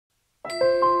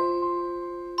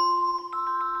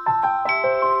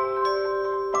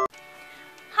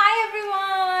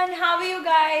you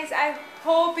guys? I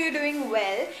hope you're doing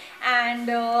well, and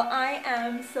I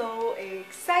am so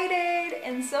excited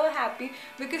and so happy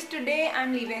because today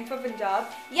I'm leaving for Punjab.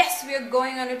 Yes, we are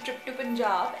going on a trip to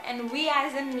Punjab, and we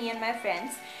as in me and my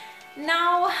friends.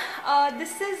 Now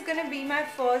this is gonna be my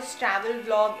first travel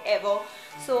vlog ever,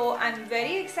 so I'm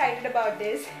very excited about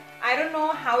this. I don't know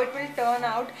how it will turn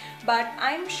out, but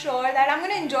I'm sure that I'm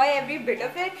gonna enjoy every bit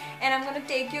of it and I'm gonna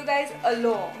take you guys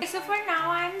along. So for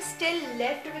now I'm still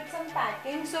left with some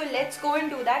packing, so let's go and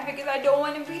do that because I don't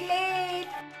want to be late.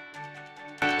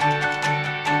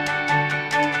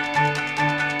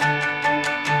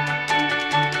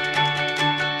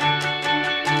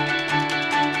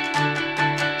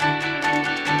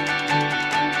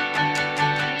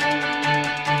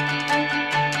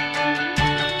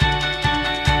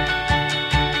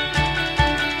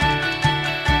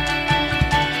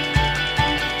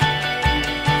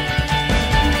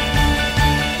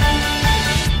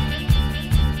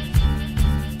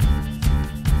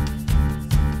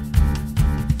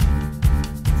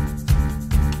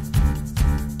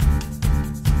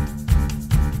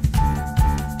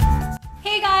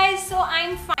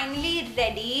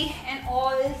 Ready and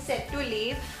all set to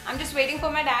leave. I'm just waiting for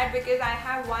my dad because I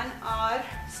have 1 hour.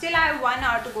 Still I have 1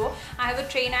 hour to go. I have a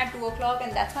train at 2 o'clock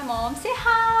and that's my mom. Say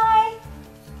hi!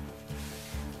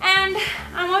 And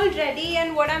I'm all ready,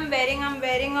 and what I'm wearing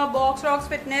a Box Rocks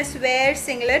Fitness wear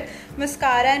singlet,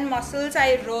 mascara and muscles.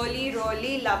 I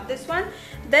really love this one.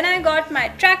 Then I got my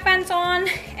track pants on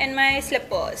and my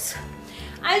slippers.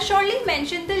 I'll surely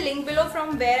mention the link below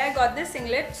from where I got this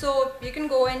singlet, so you can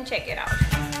go and check it out.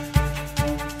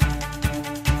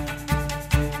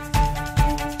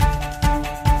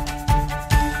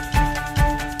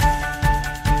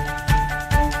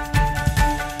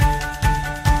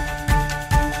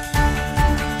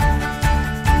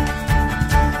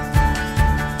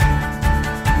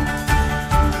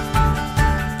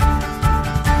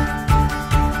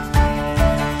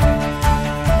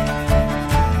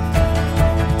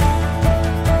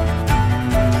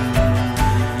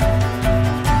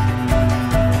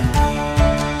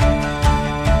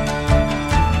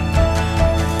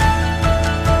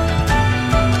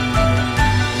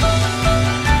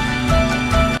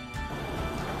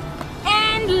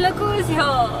 Look who's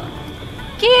here!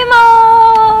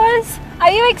 Kimos!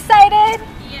 Are you excited?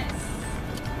 Yes.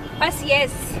 बस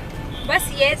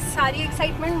yes. सारी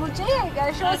excitement मुझे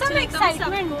है. Show some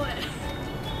excitement.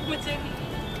 मुझे नहीं.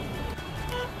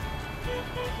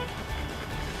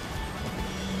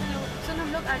 सुन, हम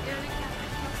लोग आगे वाले क्या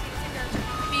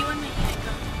P1 नहीं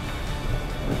आएगा.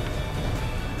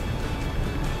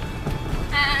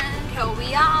 And here we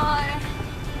are.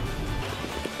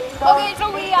 Okay, so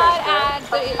we are at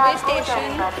the railway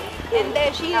station, and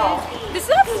there she is. This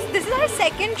is our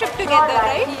second trip together,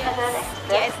 right?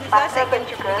 Yes, this is our second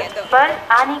trip together. पर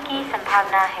आने की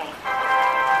संभावना है.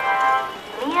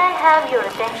 May I have your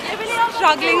attention? I'm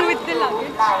struggling with the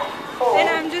luggage, and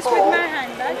I'm just with my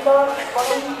handbag.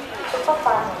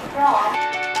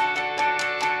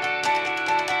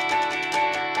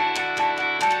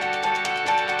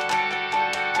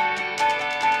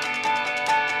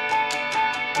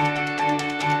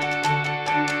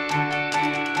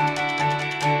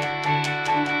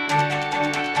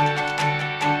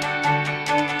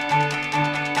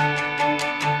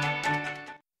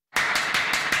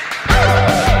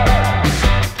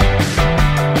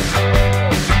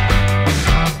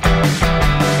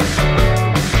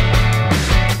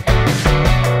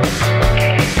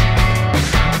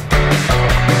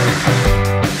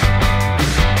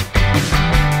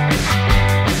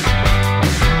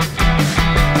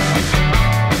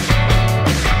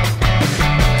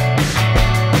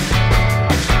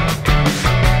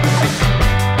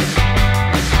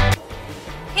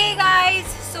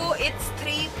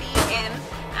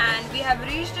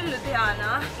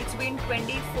 It's been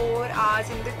 24 hours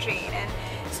in the train and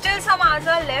still some hours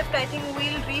are left. I think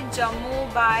we'll reach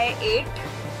Jammu by 8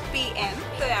 PM.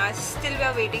 So yeah, still we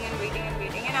are waiting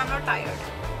and I'm not tired.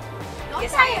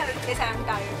 Yes, I am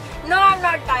tired. No, I'm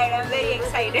not tired. I'm very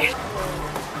excited.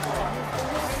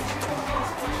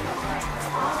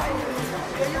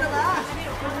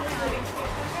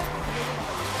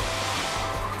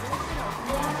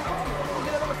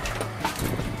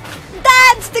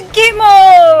 That's the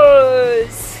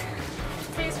Kimos!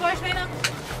 Face wash में ना.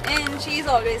 And she's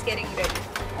always getting ready.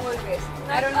 Always.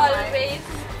 I don't know why.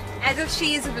 As if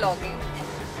she is vlogging.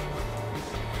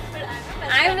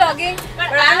 I'm vlogging, but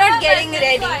I'm not getting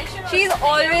ready. She's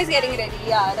always getting ready.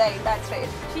 Yeah, right. That's right.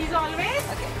 She's always.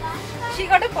 Okay. She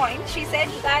got a point. She said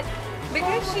that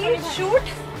because she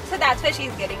shoots So that's why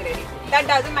she's getting ready. That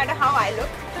doesn't matter how I look,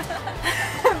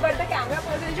 but the camera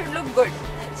person should look good.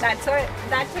 That's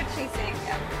what she's saying.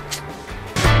 Yeah.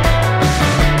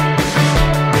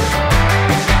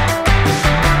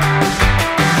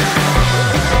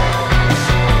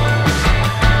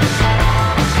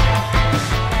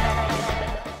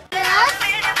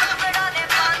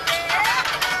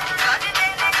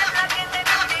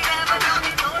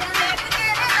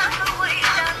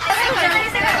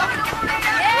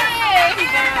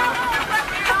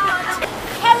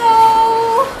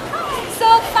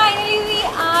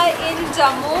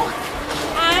 Jammu,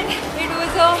 and it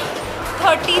was a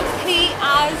 33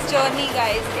 hours journey,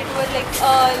 guys. It was like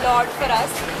a lot for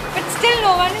us, but still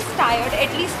no one is tired,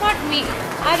 at least not me.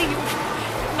 Are you?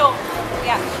 No.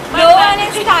 Yeah, no one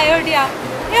is tired. Yeah,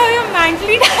 you're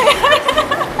mentally tired.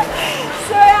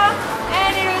 So yeah,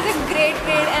 and it was a great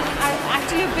and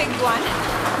actually a big one,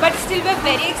 but still we're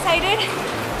very excited,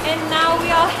 and now we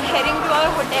are heading to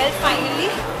our hotel finally.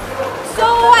 So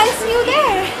I'll see you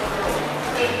there.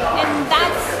 And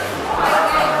that's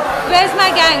where's my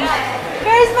gang?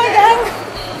 Where's my gang?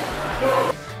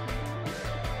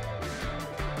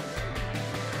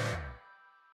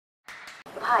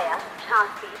 Bhaya,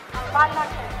 Jhansi, Ambala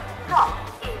from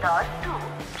Indore to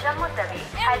Jammu Tawi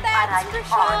has arrived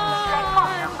on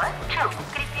platform number 2.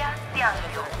 Kripya ध्यान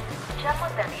दो. Jammu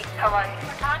Tawi हवाई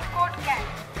Pathankot cantt,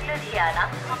 Ludhiana,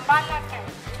 Ambala cantt,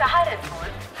 Saharanpur,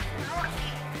 Roorkee,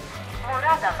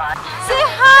 Moradabad. Say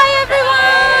hi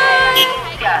everyone!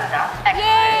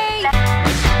 Yay!